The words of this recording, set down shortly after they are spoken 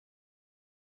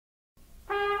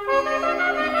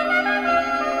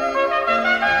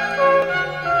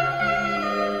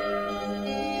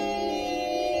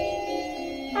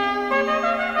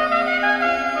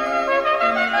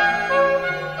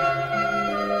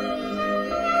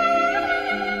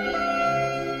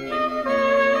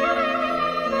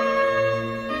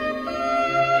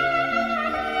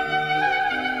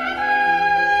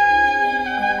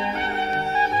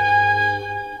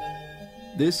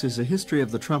This is a history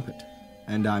of the trumpet,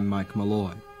 and I'm Mike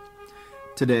Malloy.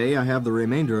 Today I have the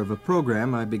remainder of a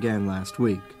program I began last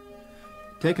week.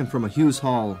 Taken from a Hughes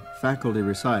Hall faculty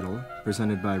recital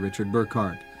presented by Richard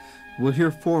Burkart, we'll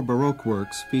hear 4 Baroque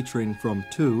works featuring from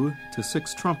 2 to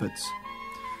 6 trumpets.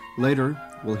 Later,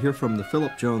 we'll hear from the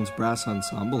Philip Jones Brass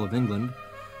Ensemble of England,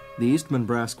 the Eastman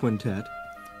Brass Quintet,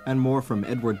 and more from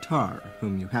Edward Tarr,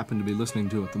 whom you happen to be listening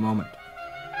to at the moment.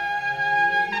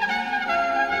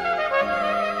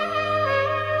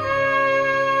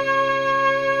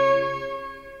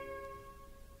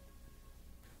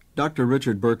 Dr.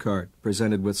 Richard Burkart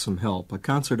presented with some help a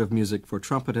concert of music for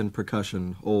trumpet and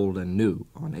percussion, old and new,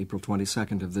 on April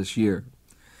 22nd of this year.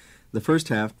 The first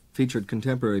half featured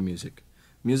contemporary music,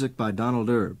 music by Donald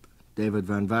Erb, David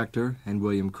Van Vactor, and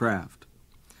William Kraft.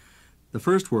 The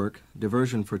first work,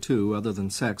 Diversion for Two Other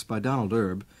Than Sex by Donald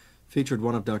Erb, featured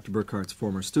one of Dr. Burkart's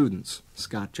former students,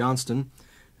 Scott Johnston,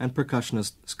 and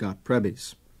percussionist Scott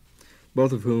Prebys,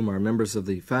 both of whom are members of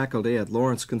the faculty at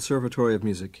Lawrence Conservatory of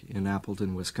Music in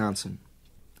Appleton, Wisconsin.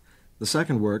 The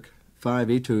second work, 5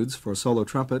 Etudes for Solo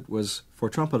Trumpet, was for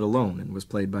trumpet alone and was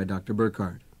played by Dr.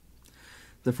 Burkart.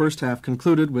 The first half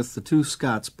concluded with the 2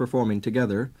 Scotts performing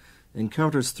together,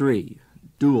 Encounters 3,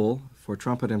 Duel for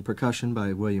trumpet and percussion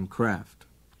by William Kraft.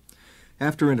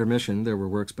 After intermission, there were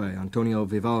works by Antonio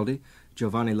Vivaldi,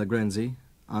 Giovanni Legrenzi,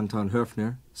 Anton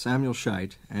Höfner, Samuel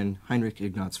Scheidt, and Heinrich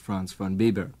Ignaz Franz von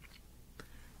Bieber.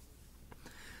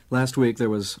 Last week there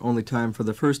was only time for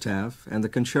the first half and the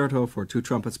concerto for 2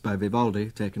 trumpets by Vivaldi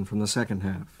taken from the second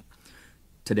half.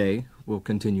 Today we'll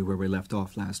continue where we left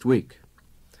off last week,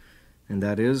 and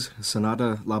that is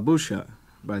Sonata La Buscia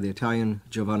by the Italian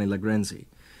Giovanni Legrenzi.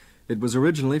 It was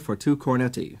originally for 2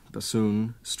 cornetti,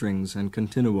 bassoon, strings, and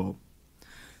continuo.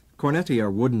 Cornetti are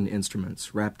wooden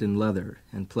instruments wrapped in leather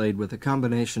and played with a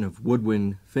combination of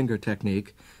woodwind finger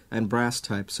technique and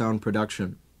brass-type sound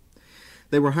production.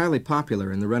 They were highly popular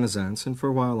in the Renaissance and for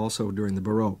a while also during the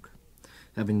Baroque,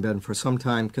 having been for some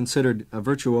time considered a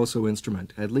virtuoso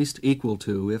instrument, at least equal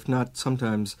to, if not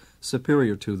sometimes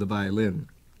superior to, the violin.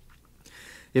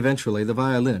 Eventually, the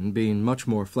violin, being much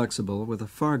more flexible with a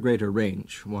far greater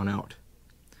range, won out.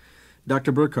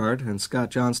 Dr. Burkart and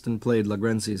Scott Johnston played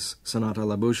Legrenzi's Sonata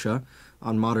La Buscia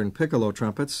on modern piccolo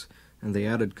trumpets, and they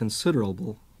added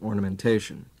considerable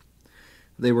ornamentation.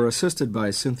 They were assisted by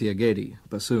Cynthia Gady,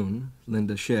 bassoon,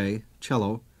 Linda Shea,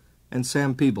 cello, and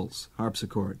Sam Peebles,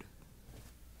 harpsichord.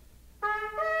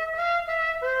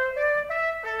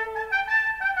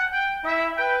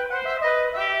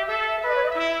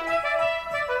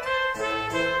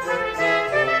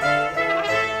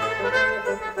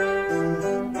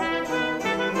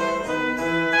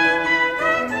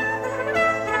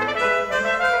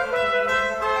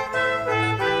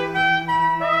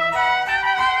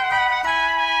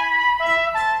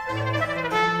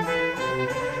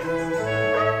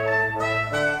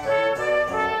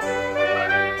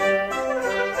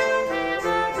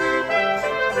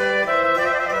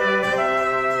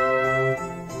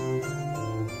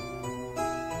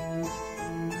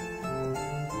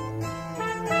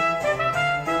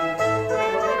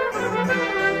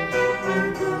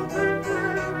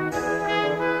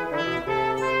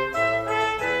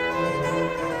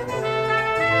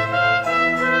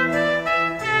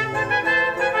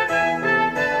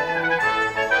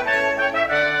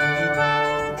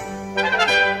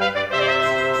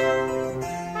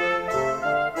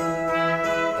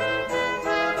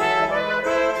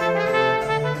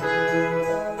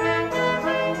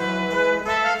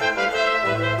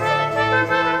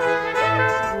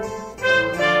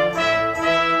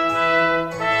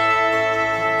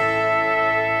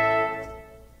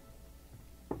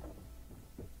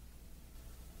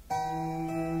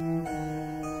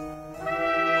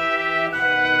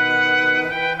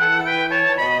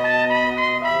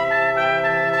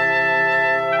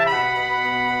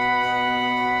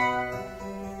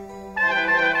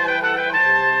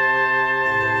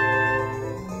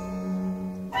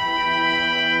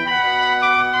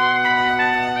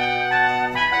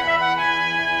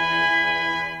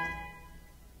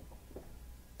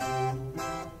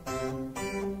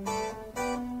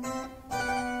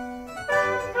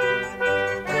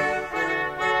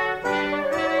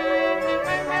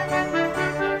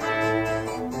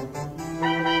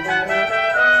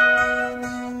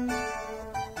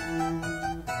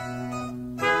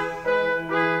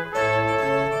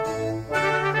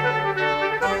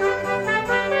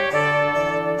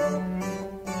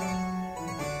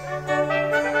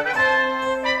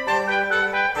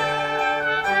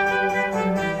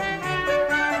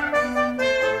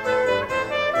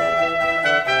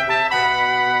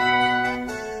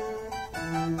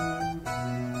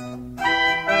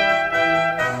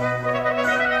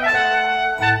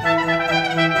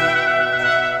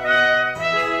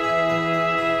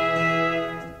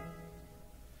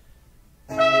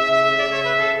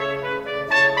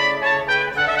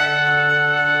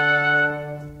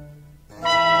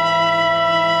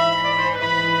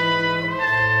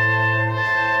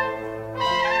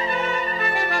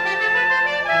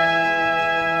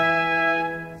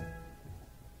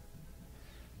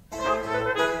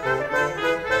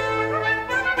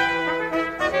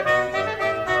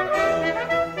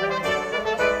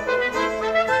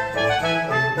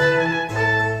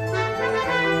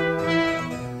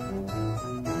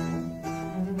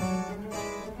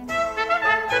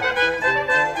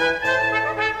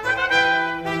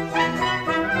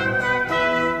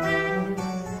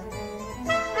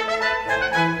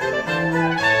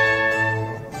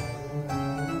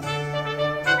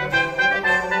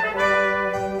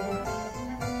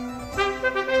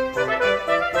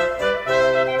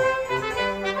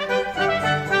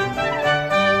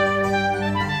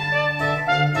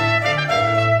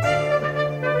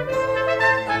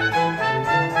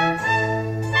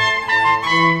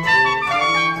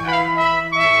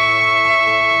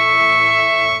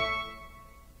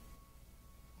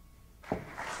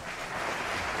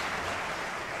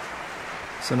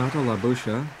 Sonata La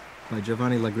Buscia by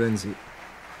Giovanni Lagrenzi.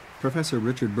 Professor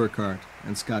Richard Burkart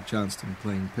and Scott Johnston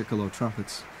playing piccolo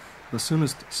trumpets,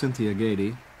 bassoonist Cynthia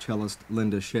Gady, cellist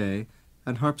Linda Shea,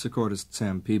 and harpsichordist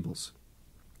Sam Peebles.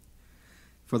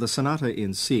 For the Sonata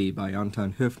in C by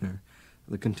Anton Höfner,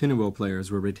 the continuo players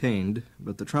were retained,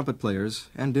 but the trumpet players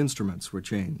and instruments were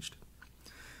changed.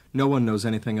 No one knows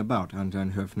anything about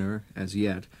Anton Höfner as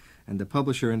yet, and the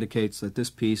publisher indicates that this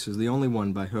piece is the only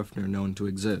one by Höfner known to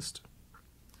exist.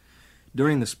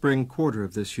 During the spring quarter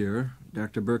of this year,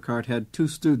 Dr. Burkart had 2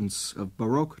 students of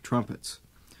Baroque trumpets,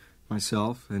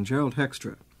 myself and Gerald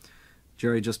Hextra.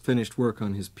 Jerry just finished work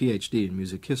on his Ph.D. in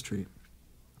music history.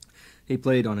 He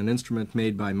played on an instrument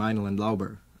made by Meinl and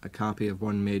Lauber, a copy of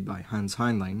one made by Hans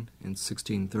Heinlein in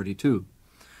 1632.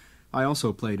 I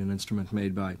also played an instrument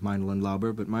made by Meinl and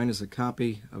Lauber, but mine is a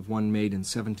copy of one made in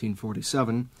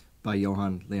 1747 by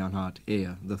Johann Leonhard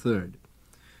Ehe III.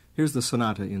 Here's the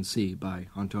Sonata in C by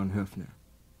Anton Höfner.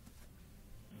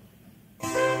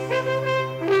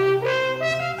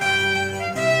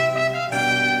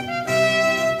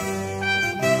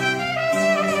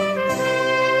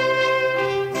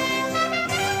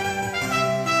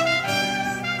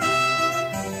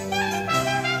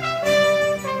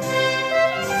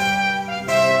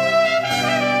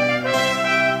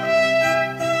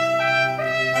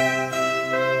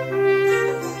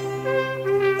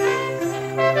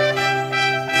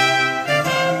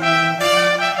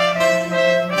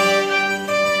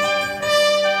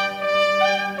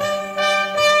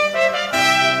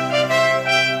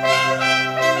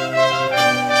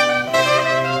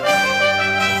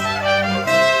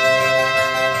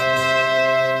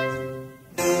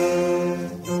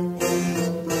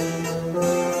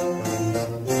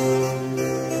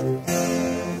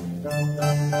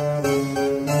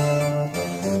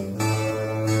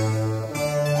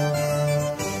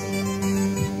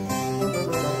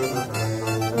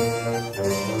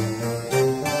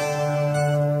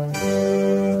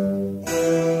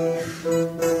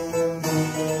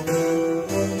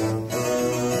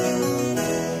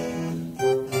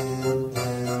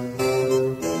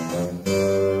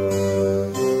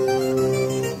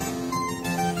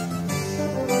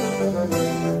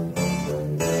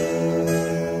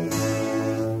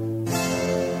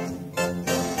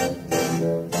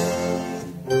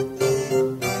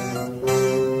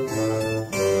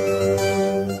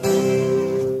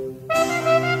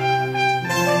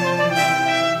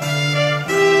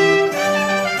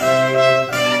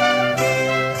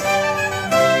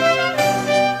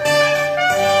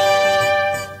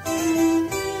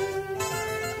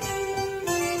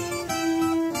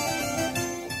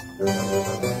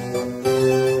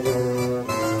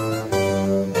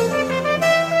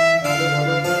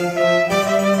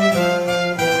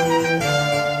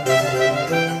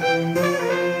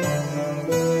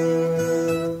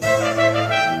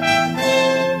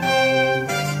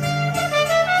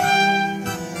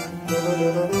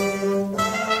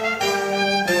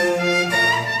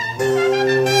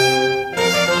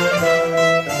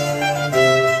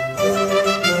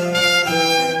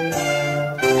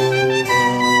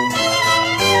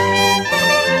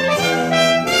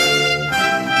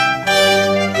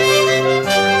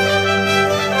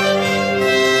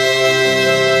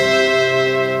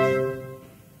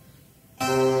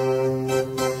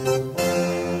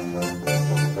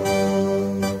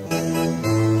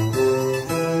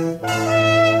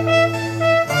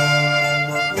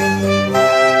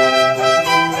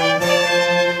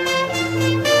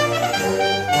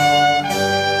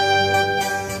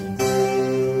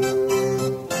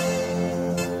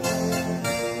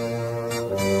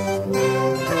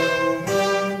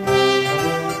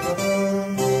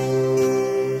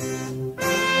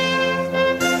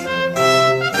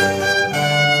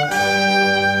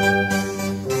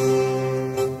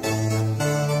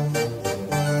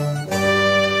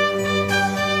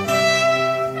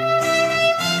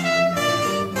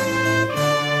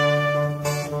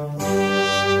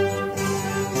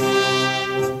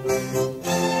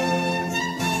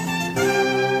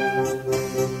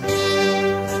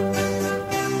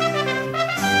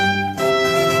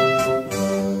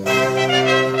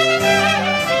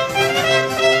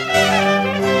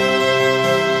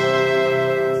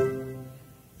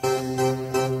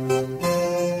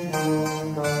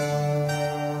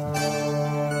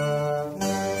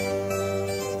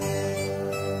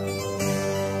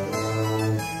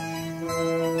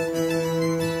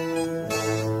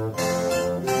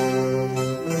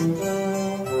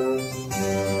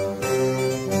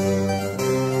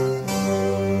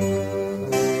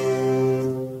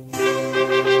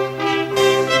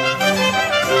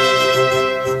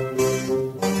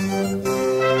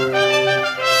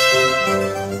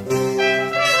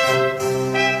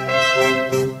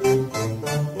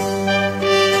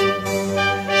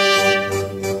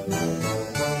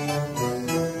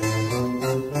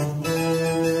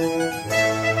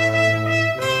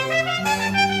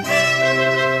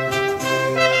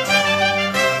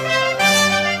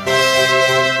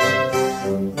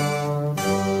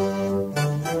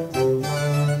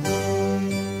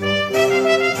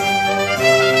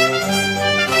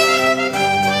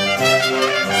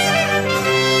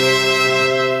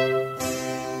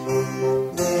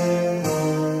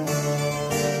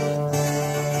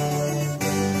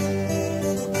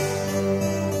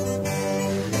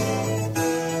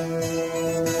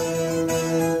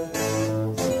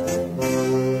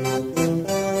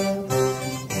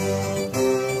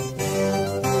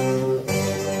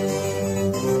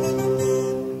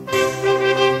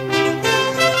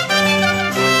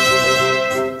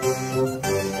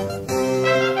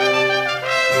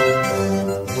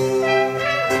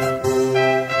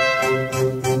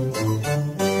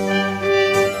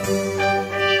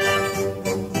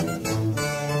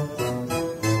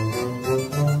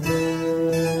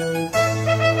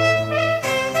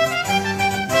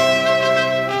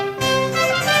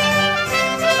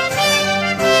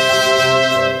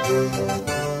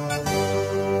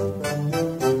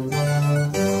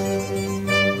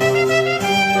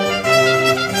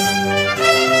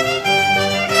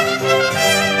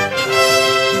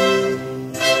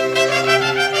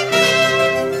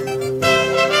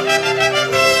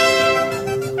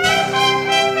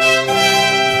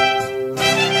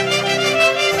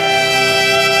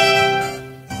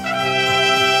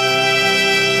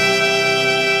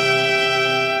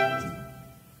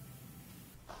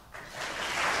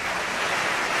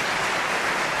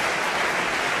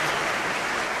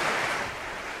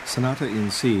 Sonata in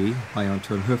C by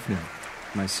Anton Höfner.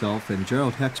 Myself and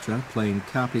Gerald Hextra playing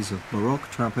copies of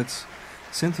Baroque trumpets,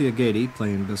 Cynthia Gady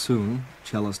playing bassoon,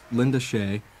 cellist Linda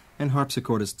Shea, and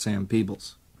harpsichordist Sam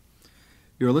Peebles.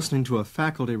 You're listening to a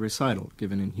faculty recital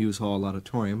given in Hughes Hall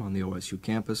Auditorium on the OSU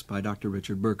campus by Dr.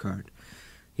 Richard Burkart.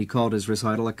 He called his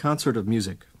recital a concert of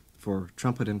music for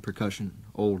trumpet and percussion,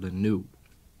 old and new.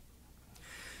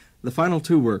 The final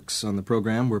two works on the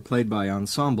program were played by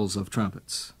ensembles of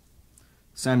trumpets.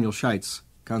 Samuel Scheidt's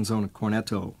Canzone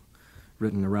Cornetto,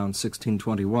 written around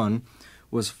 1621,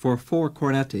 was for four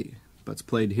cornetti, but's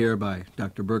played here by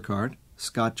Dr. Burkart,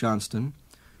 Scott Johnston,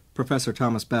 Professor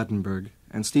Thomas Battenberg,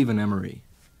 and Stephen Emery.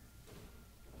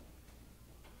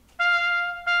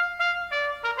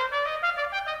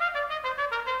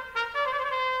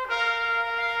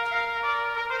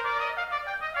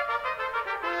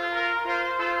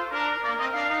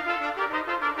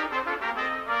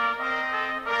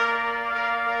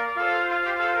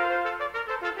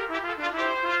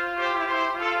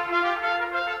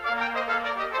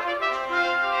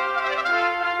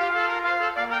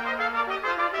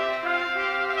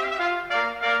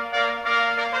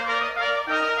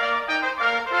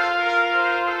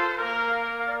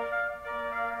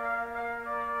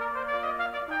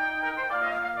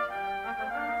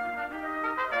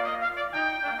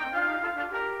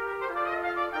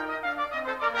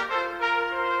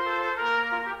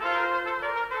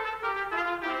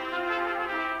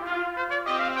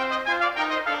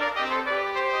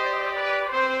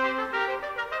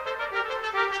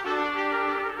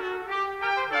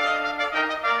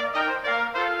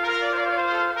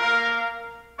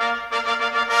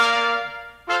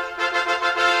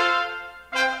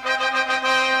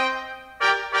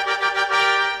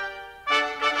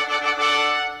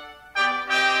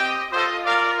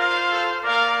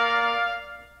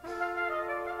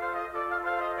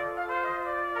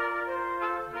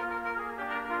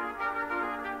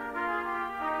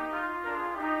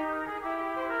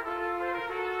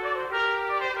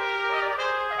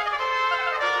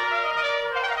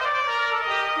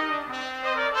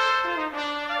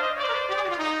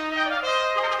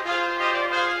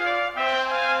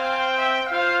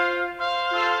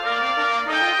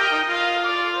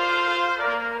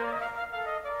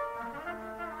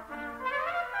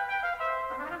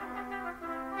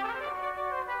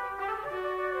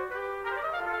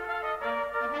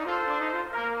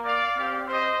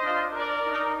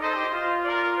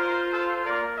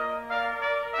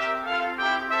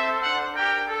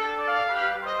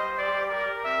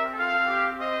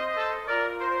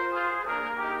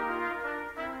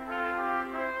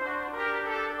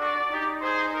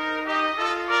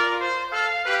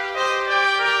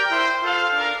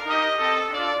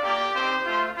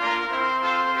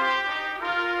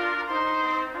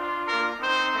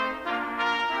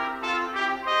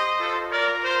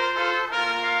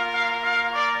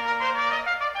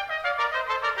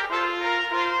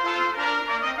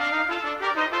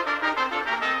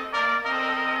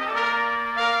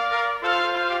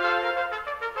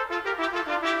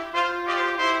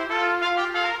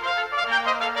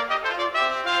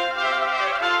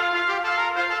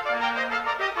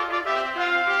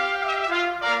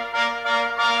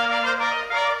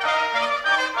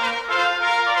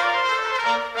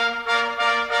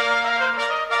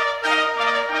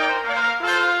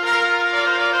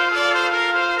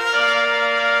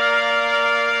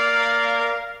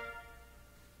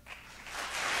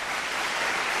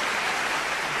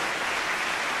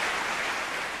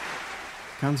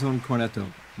 Canzone Cornetto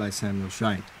by Samuel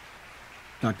Scheidt.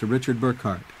 Dr. Richard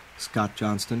Burkart, Scott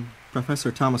Johnston,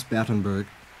 Professor Thomas Battenberg,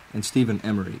 and Stephen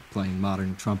Emery playing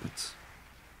modern trumpets.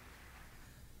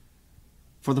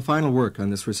 For the final work on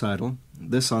this recital,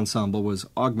 this ensemble was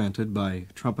augmented by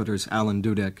trumpeters Alan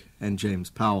Dudek and James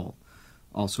Powell,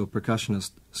 also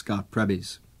percussionist Scott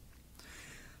Prebys.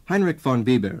 Heinrich von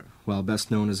Bieber, while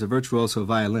best known as a virtuoso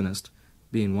violinist,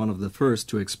 being one of the first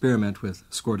to experiment with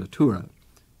scordatura,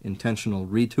 intentional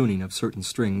retuning of certain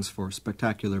strings for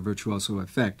spectacular virtuoso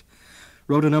effect,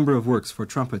 wrote a number of works for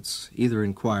trumpets, either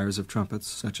in choirs of trumpets,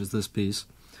 such as this piece,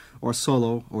 or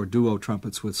solo or duo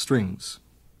trumpets with strings.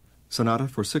 Sonata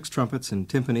for 6 trumpets and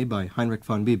timpani by Heinrich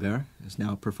von Bieber is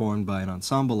now performed by an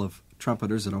ensemble of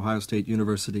trumpeters at Ohio State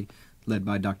University, led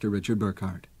by Dr. Richard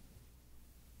Burkart.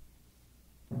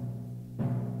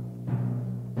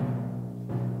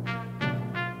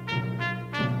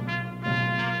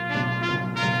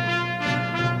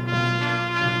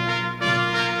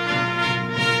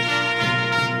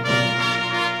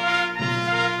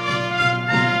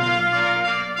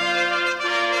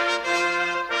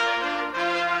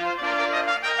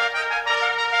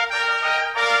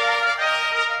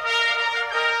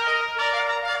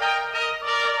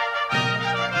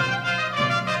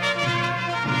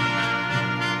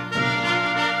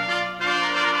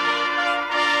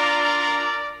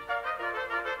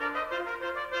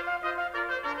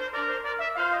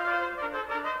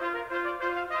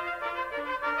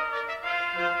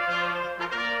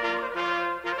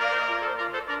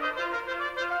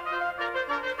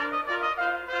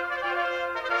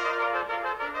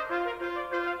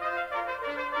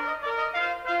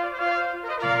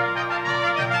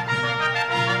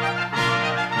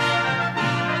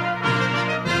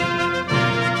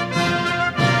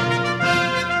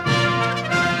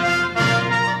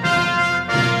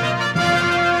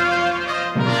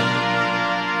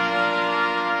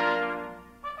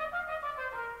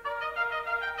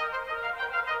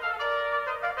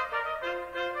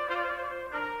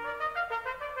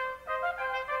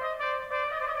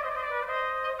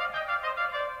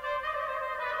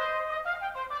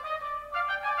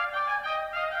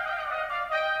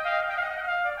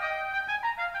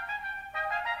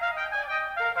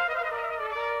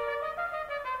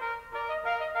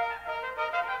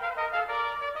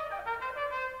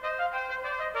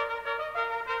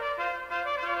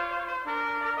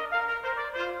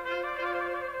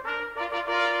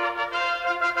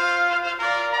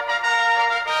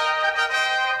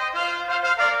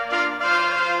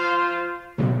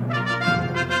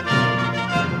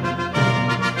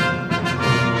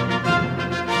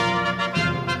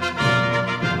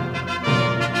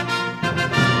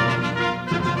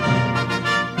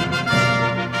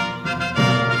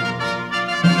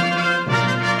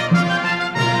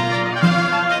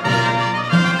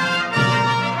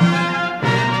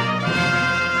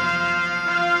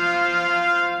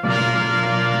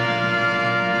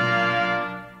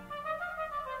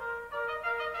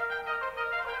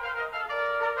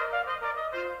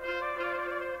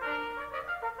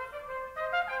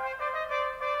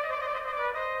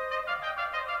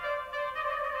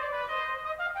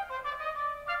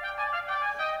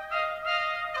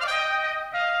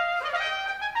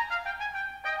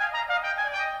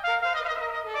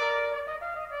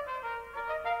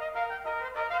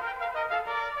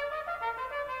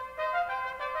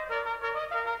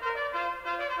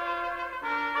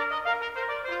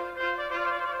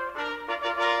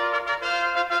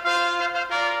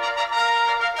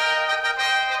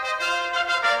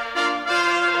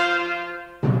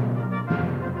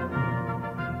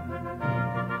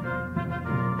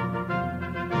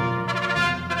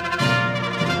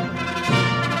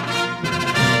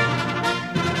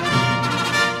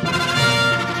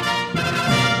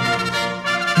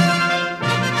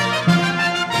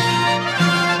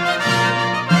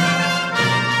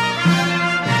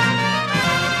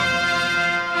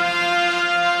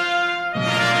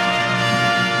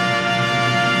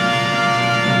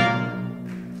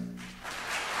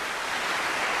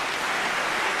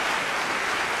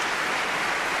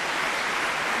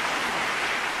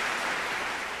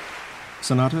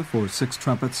 Sonata for 6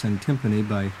 trumpets and timpani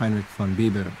by Heinrich von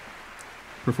Bieber,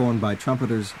 performed by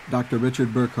trumpeters Dr. Richard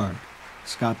Burkart,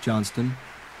 Scott Johnston,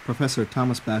 Professor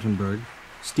Thomas Battenberg,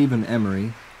 Stephen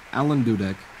Emery, Alan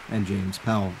Dudek, and James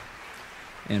Powell,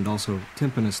 and also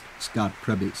timpanist Scott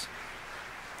Prebys.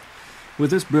 With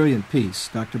this brilliant piece,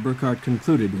 Dr. Burkart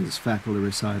concluded his faculty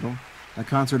recital, a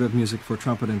concert of music for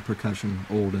trumpet and percussion,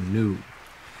 old and new.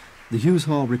 The Hughes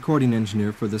Hall recording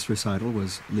engineer for this recital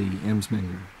was Lee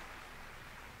Emsminger.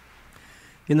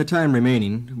 In the time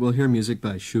remaining, we'll hear music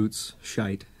by Schütz,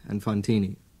 Scheidt, and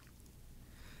Fontini.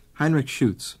 Heinrich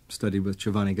Schütz studied with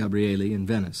Giovanni Gabrieli in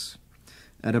Venice.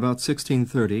 At about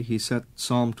 1630, he set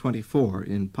Psalm 24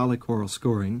 in polychoral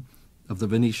scoring of the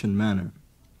Venetian manner.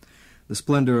 The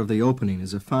splendor of the opening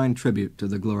is a fine tribute to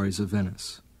the glories of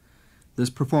Venice. This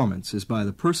performance is by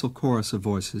the Purcell Chorus of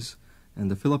Voices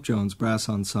and the Philip Jones Brass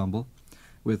Ensemble,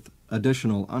 with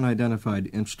additional unidentified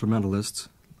instrumentalists,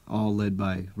 all led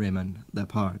by Raymond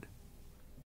Lepard.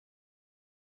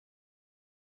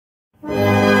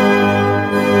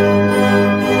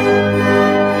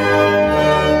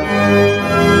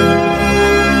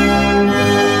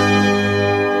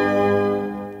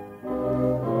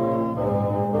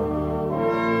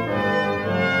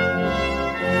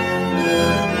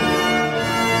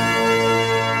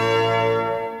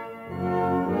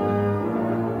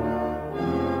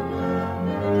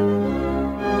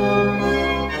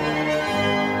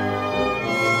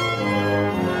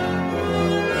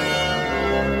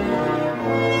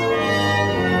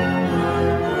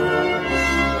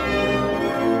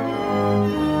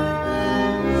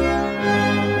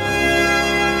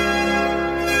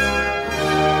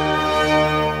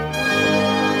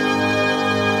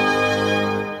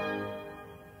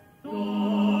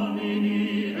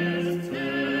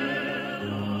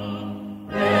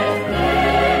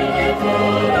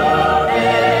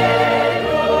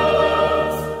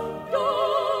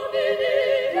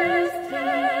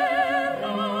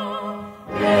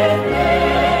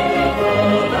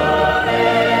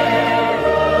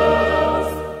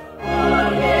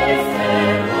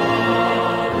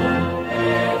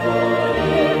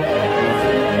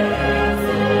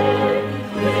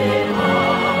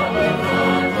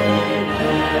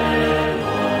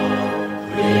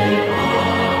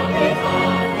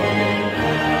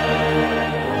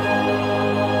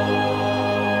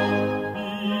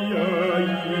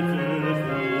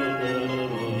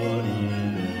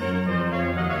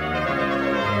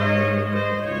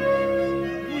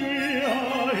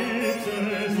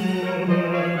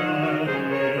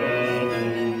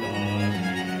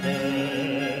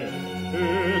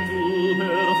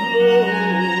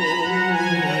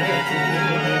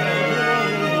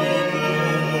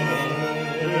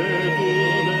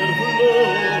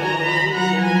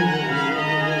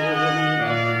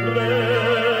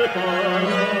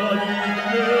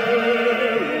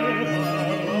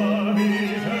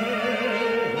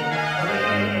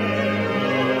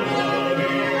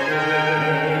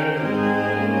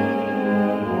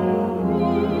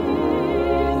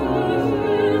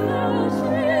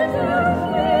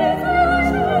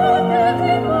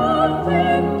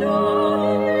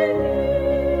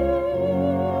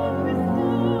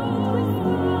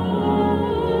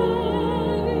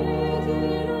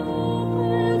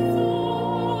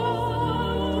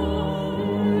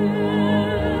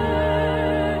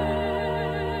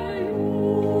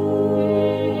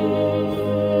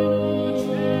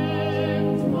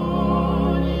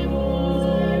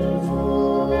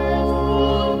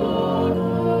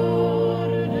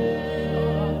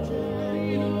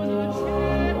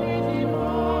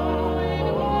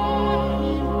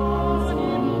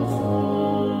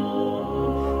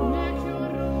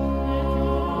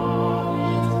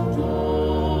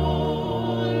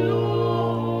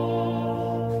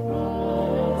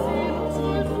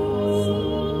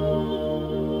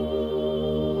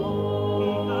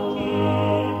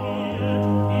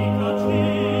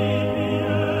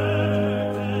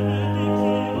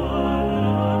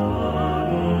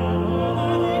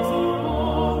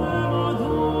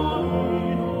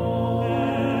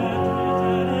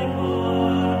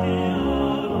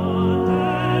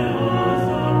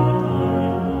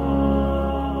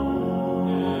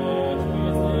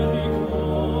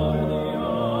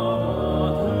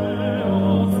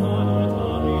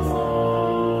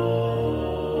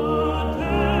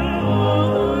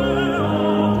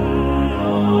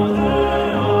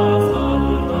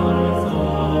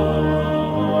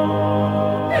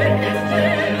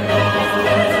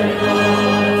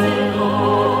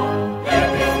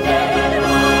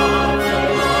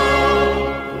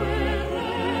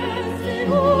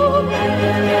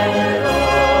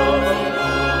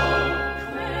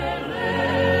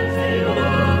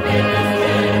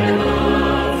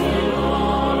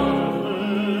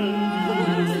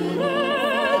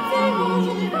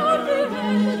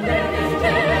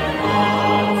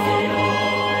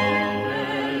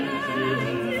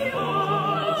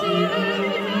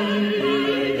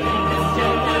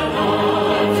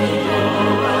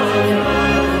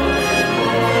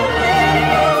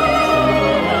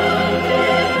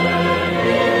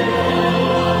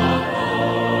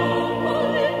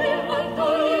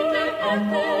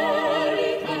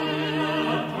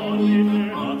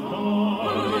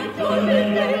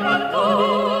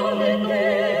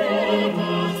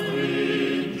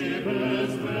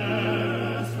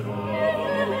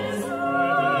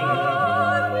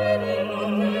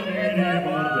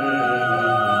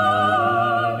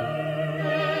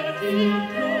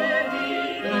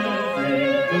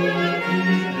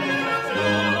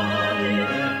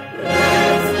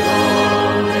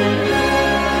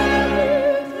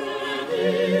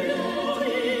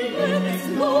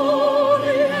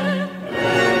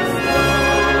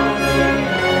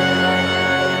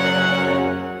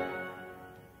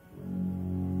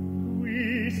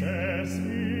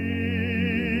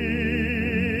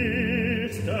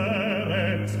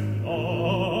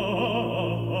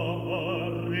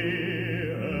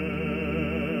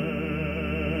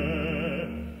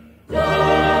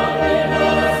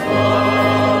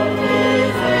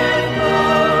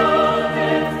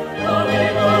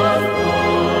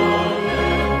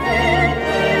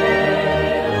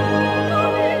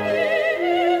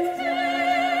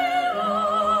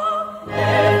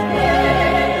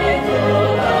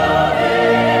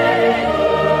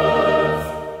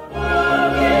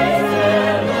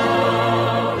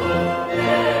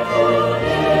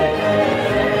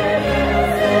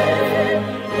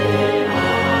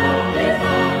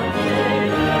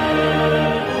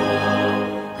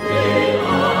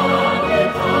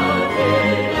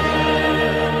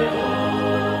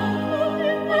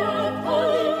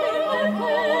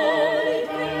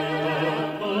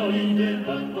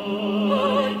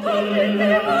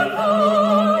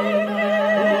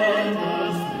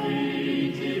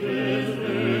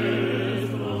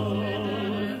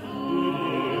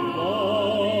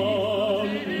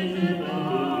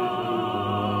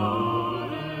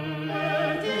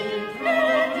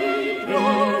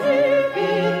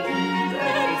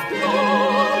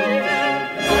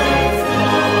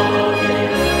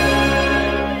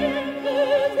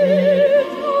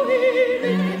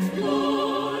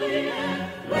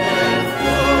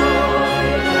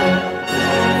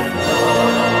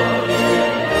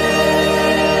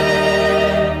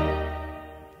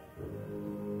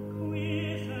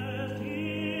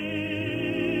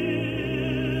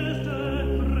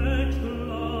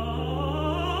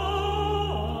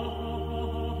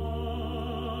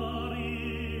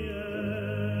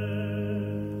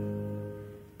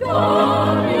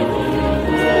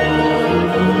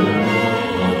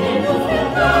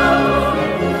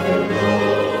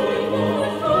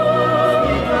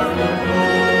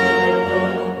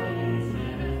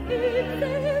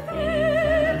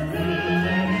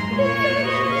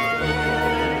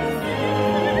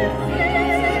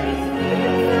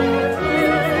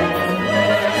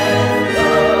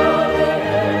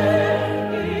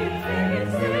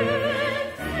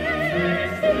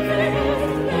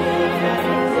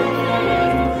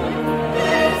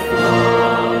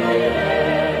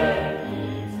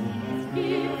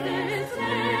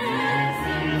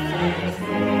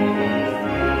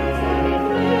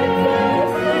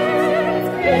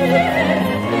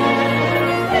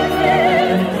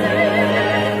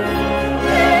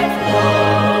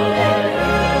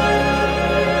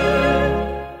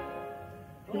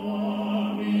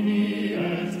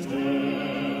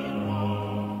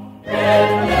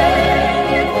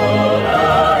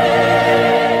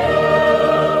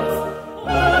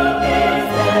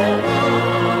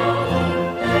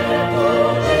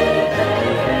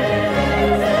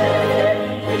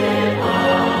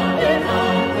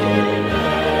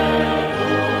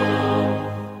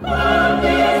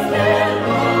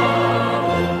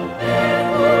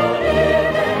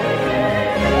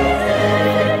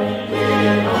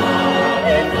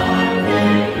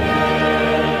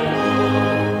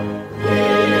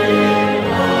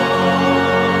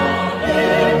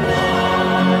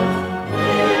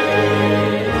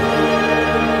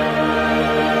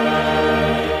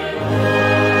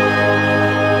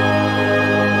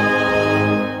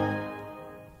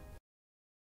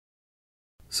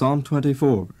 Psalm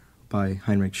 24 by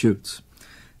Heinrich Schütz,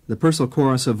 the Purcell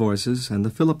Chorus of Voices, and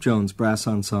the Philip Jones Brass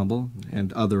Ensemble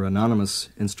and other anonymous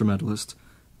instrumentalists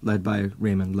led by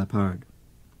Raymond Lepard.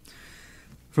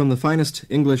 From the finest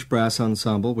English brass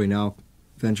ensemble, we now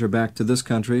venture back to this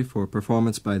country for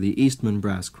performance by the Eastman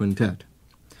Brass Quintet.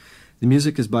 The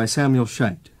music is by Samuel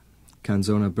Scheidt,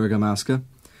 Canzona Bergamasca,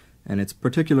 and it's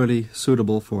particularly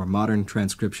suitable for modern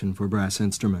transcription for brass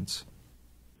instruments.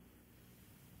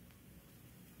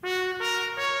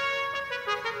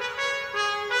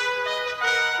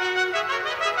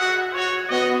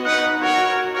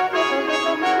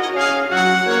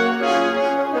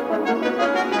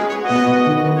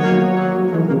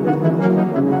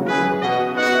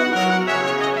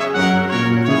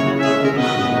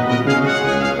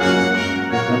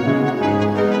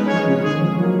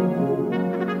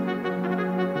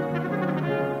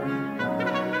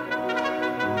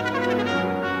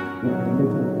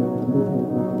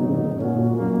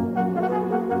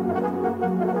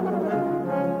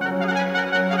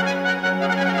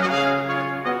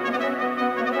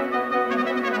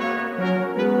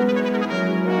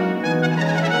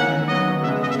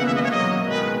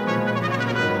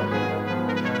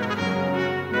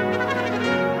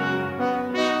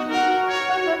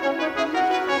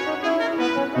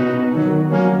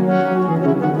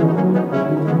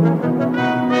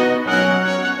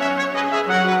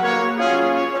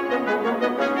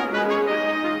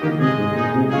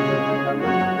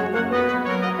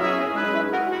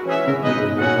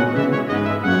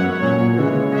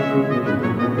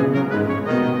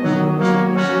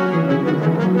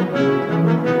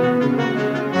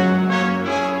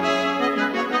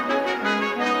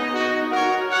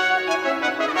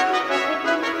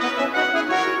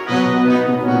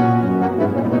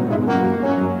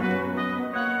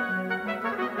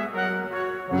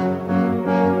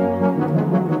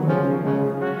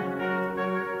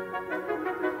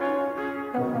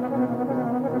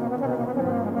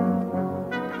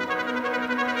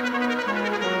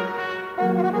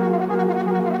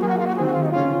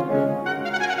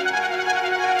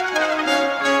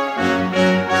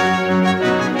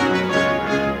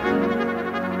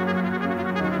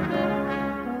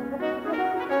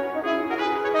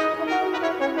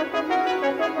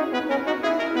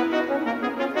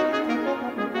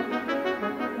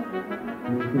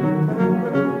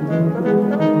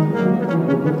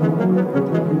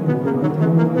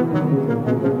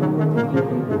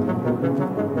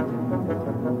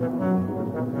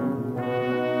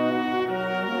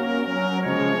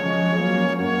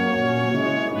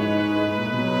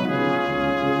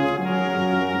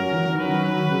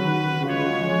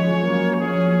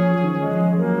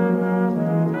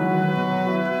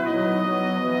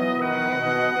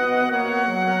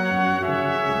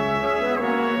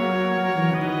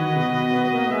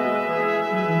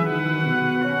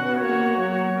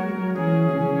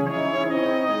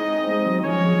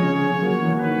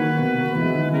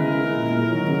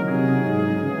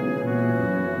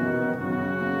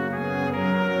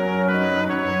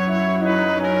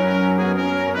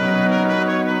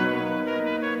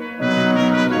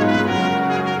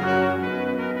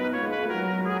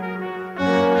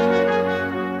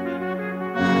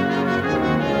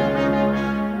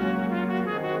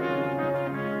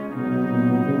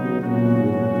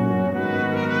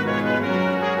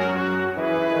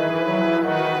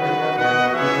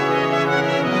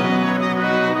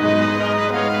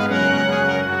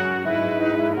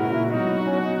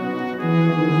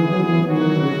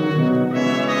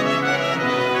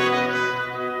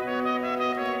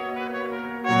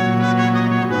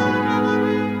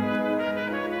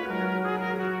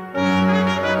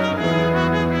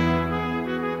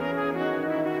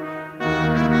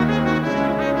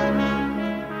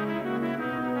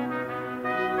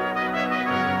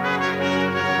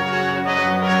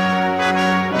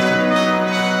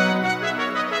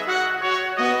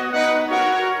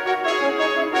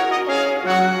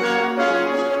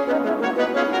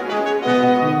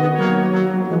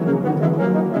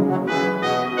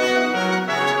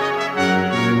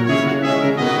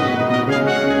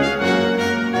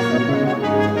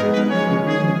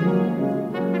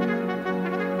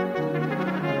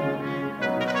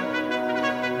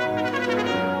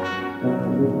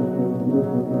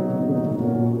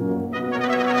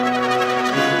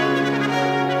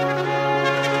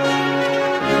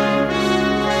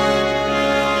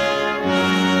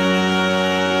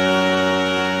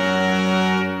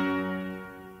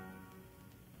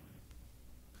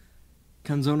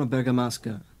 Canzone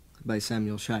Bergamasca by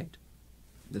Samuel Scheidt.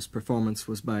 This performance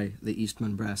was by the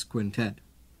Eastman Brass Quintet.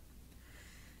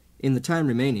 In the time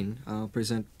remaining, I'll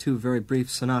present two very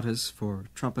brief sonatas for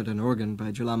trumpet and organ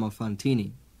by Girolamo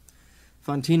Fantini.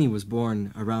 Fantini was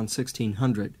born around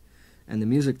 1600, and the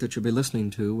music that you'll be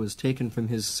listening to was taken from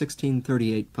his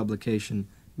 1638 publication,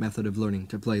 Method of Learning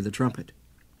to Play the Trumpet.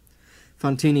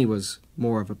 Fantini was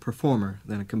more of a performer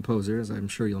than a composer, as I'm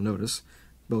sure you'll notice.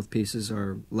 Both pieces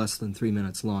are less than 3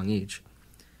 minutes long each.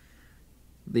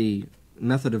 The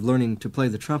Method of Learning to Play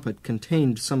the Trumpet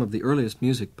contained some of the earliest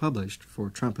music published for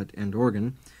trumpet and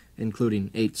organ,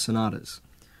 including 8 sonatas.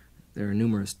 There are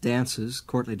numerous dances,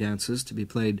 courtly dances, to be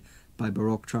played by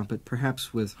Baroque trumpet,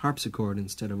 perhaps with harpsichord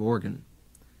instead of organ.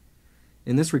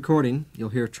 In this recording, you'll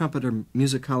hear trumpeter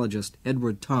musicologist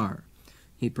Edward Tarr.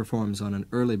 He performs on an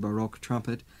early Baroque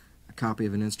trumpet, a copy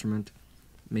of an instrument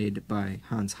made by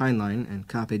Hans Heinlein and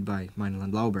copied by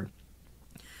Meinl Lauber.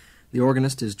 The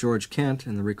organist is George Kent,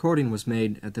 and the recording was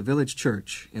made at the village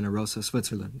church in Arosa,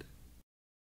 Switzerland.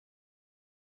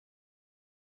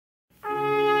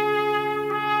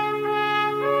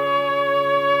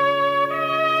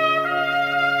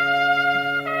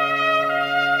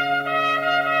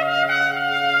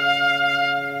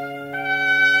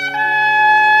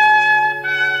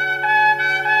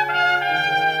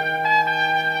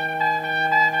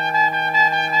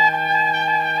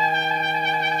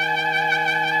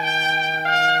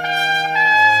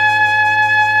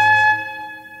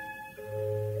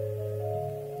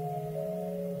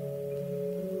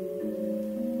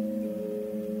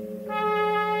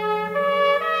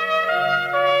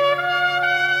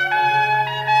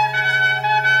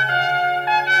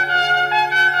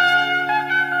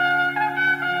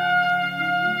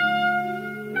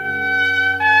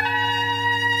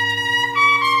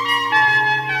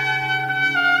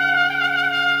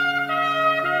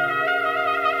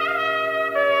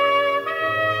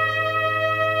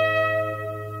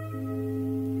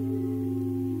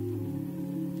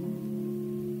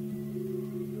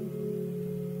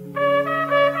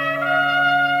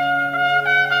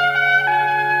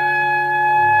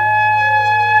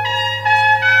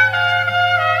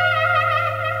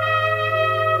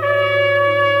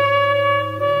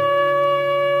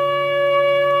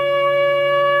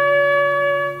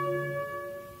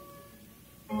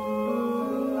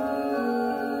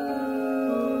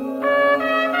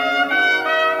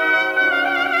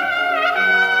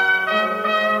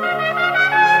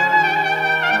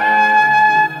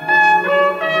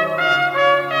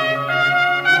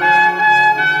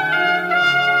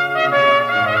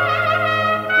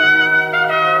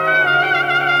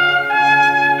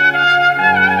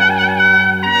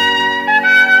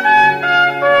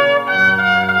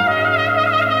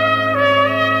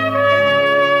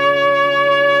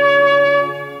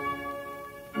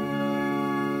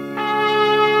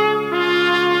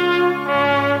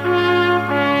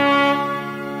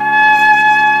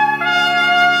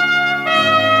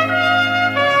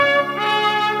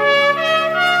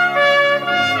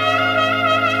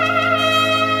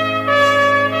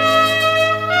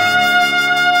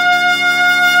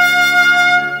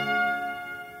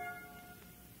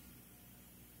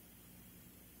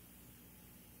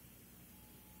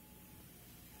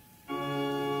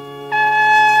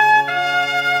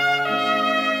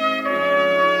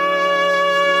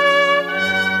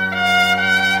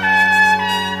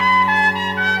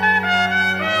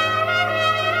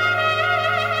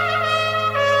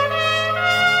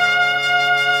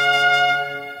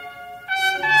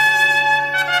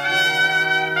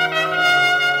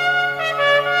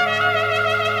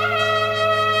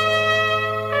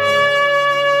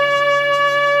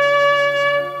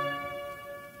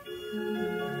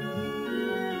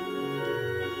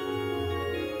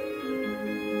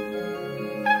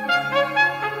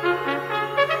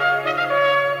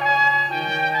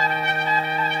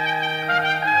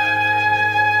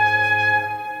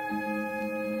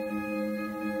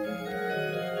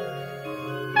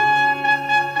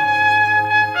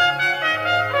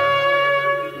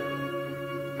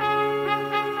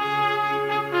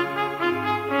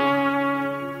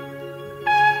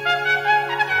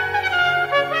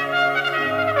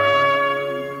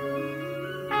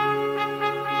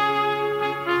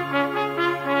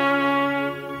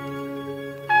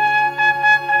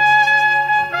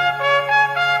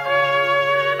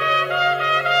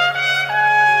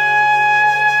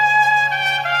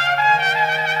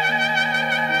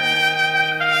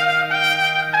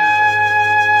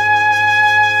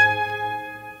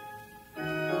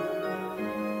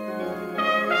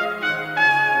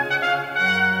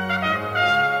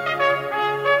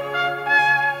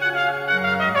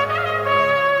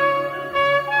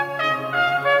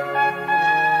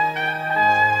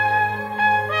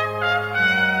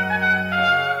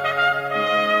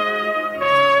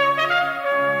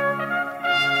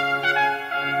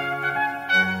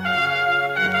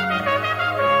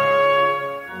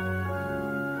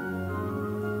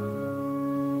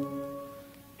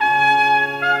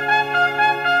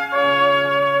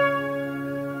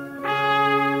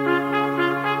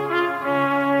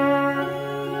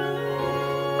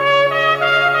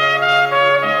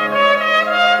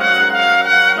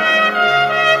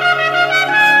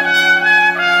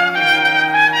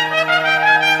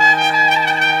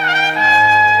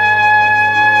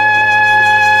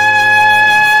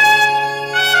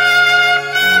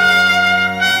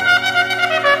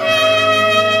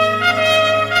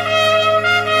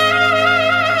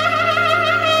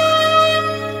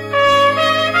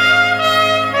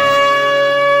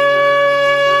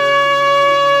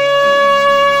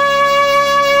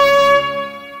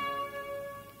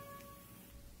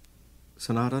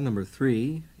 Sonata Number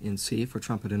 3 in C for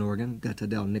trumpet and organ, Detta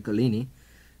del Niccolini,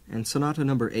 and Sonata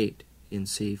Number 8 in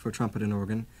C for trumpet and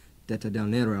organ, Detta del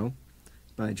Nero,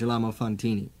 by Girolamo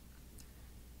Fantini.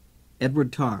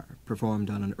 Edward Tarr performed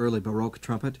on an early Baroque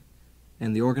trumpet,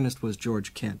 and the organist was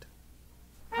George Kent.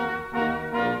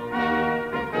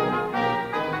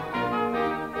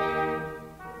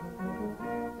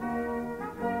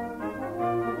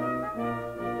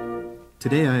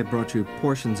 Today I brought you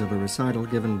portions of a recital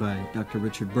given by Dr.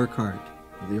 Richard Burkart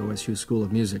of the OSU School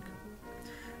of Music.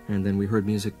 And then we heard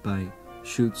music by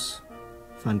Schutz,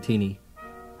 Fantini,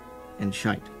 and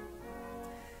Scheidt.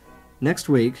 Next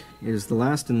week is the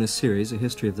last in this series, A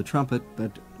History of the Trumpet,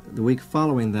 but the week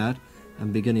following that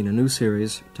I'm beginning a new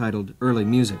series titled Early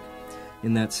Music.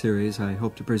 In that series I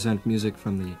hope to present music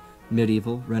from the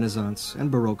medieval, Renaissance,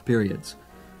 and Baroque periods.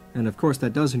 And of course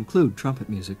that does include trumpet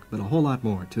music, but a whole lot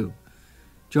more too.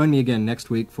 Join me again next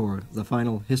week for the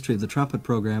final History of the Trumpet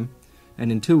program,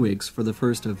 and in 2 weeks for the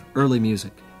first of Early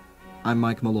Music. I'm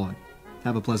Mike Malloy.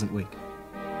 Have a pleasant week.